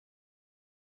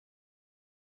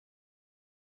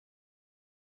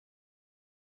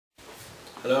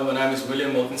Hello, my name is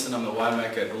William Wilkinson. I'm a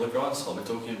winemaker at Wildekrans. I'll be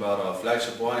talking about our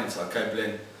flagship wine. It's our Cape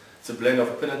Blend. It's a blend of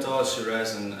Pinotage,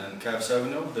 Shiraz and Cab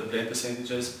Sauvignon. The blend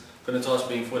percentages, Pinotage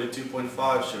being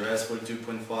 42.5, Shiraz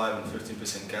 42.5 and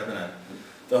 15% Cabernet.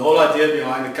 The whole idea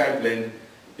behind the Cape Blend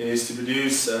is to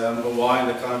produce a wine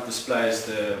that kind of displays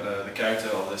the character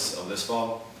of this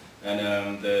farm.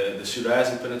 And the Shiraz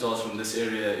and Pinotage from this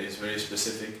area is very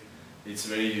specific. It's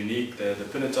very unique. The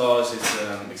Pinotage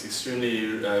is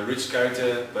extremely rich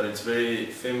character, but it's very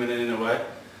feminine in a way,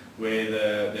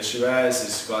 where the Shiraz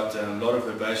has got a lot of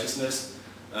herbaceousness,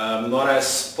 not as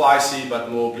spicy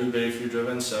but more blueberry fruit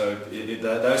driven, so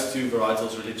those two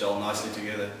varietals really gel nicely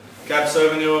together. Cab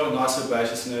Sauvignon, nice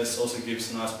herbaceousness, also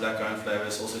gives nice blackcurrant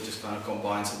flavors, also just kind of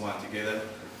combines the wine together.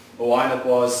 A wine that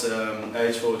was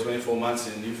aged for 24 months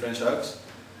in new French oaks.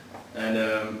 And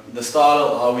the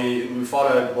style how we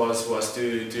followed was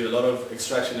to do a lot of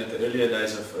extraction at the earlier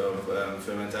days of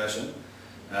fermentation.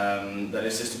 That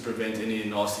is just to prevent any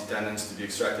nasty tannins to be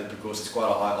extracted, because it's quite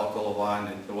a high alcohol wine,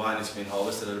 and the wine has been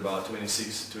harvested at about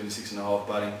 26.5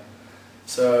 budding.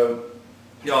 So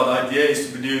yeah, the idea is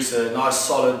to produce a nice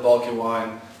solid bulky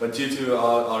wine, but due to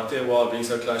our terroir being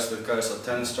so close to the coast, our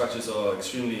tannin structures are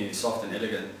extremely soft and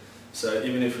elegant. So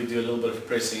even if we do a little bit of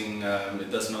pressing,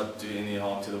 it does not do any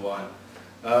harm to the wine.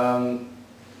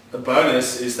 A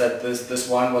bonus is that this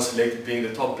wine was selected being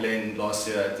the top blend last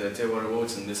year at the Terroir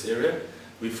Awards in this area.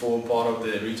 We form part of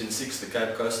the Region 6, the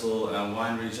Cape Coastal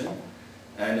wine region,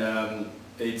 and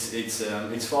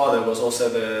its father was also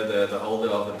the holder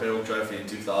of the Peril Trophy in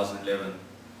 2011.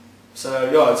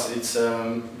 So yeah, it's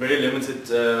very limited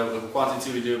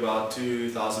quantity. We do about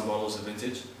 2,000 bottles of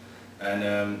vintage.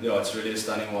 And yeah, it's really a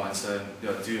stunning wine, so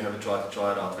yeah, do have a try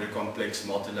it out. Very complex,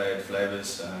 multi-layered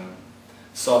flavors,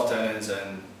 soft tannins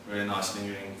and very nice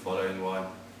lingering following wine.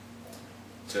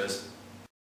 Cheers.